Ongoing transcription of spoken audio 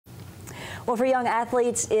Well, for young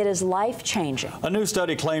athletes, it is life-changing. A new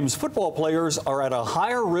study claims football players are at a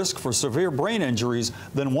higher risk for severe brain injuries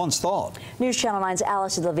than once thought. News Channel 9's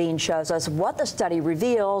Allison Levine shows us what the study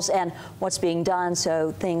reveals and what's being done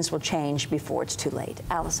so things will change before it's too late.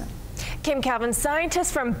 Allison. Kim, Calvin,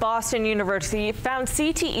 scientists from Boston University found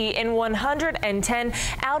CTE in 110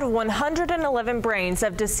 out of 111 brains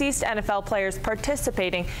of deceased NFL players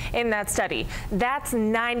participating in that study. That's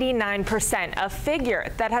 99%, a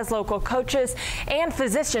figure that has local coaches and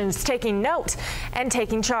physicians taking note and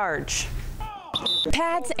taking charge.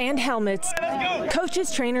 Pads and helmets,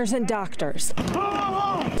 coaches, trainers, and doctors.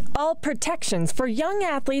 All protections for young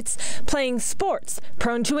athletes playing sports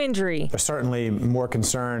prone to injury. There's certainly more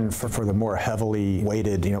concern for the more heavily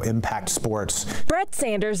weighted, impact sports. Brett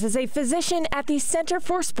Sanders is a physician at the Center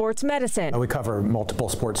for Sports Medicine. We cover multiple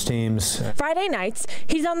sports teams. Friday nights,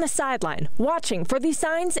 he's on the sideline watching for the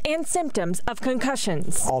signs and symptoms of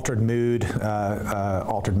concussions. Altered mood,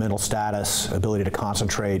 altered mental status, ability to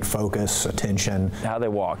concentrate, focus, attention. How they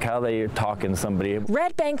walk, how they talking to somebody.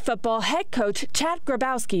 Red Bank football head coach Chad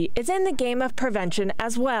Grabowski is in the game of prevention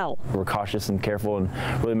as well. We're cautious and careful and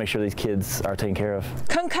really make sure these kids are taken care of.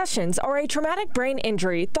 Concussions are a traumatic brain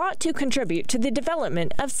injury thought to contribute to the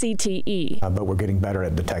development of CTE. But we're getting better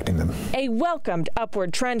at detecting them. A welcomed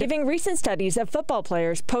upward trend, giving recent studies of football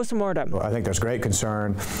players post-mortem. Well, I think there's great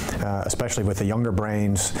concern, especially with the younger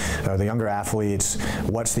brains, the younger athletes.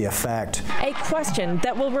 What's the effect? A question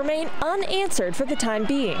that will remain unanswered for the time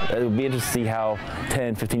being. It'll be interesting to see how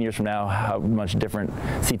 10, 15 years from now, how much different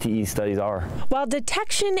CTE studies are. While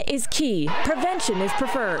detection is key, prevention is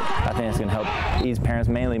preferred. I think it's going to help ease parents,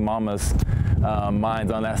 mainly mamas,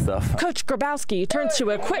 minds on that stuff. Coach Grabowski turns to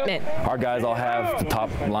equipment. Our guys all have the top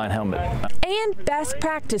line helmet. And best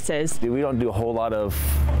practices. We don't do a whole lot of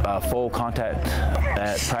full contact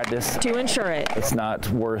at practice. To ensure it. It's not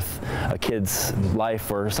worth a kid's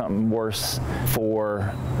life or something worse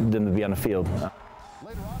for them to be on the field.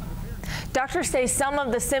 Doctors say some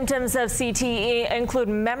of the symptoms of CTE include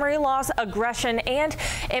memory loss, aggression, and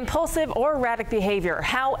impulsive or erratic behavior.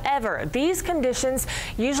 However, these conditions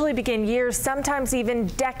usually begin years, sometimes even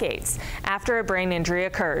decades, after a brain injury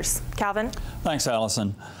occurs. Calvin? Thanks,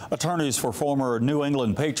 Allison. Attorneys for former New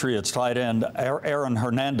England Patriots tight end Aaron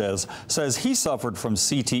Hernandez says he suffered from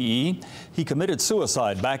CTE. He committed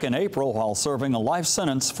suicide back in April while serving a life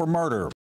sentence for murder.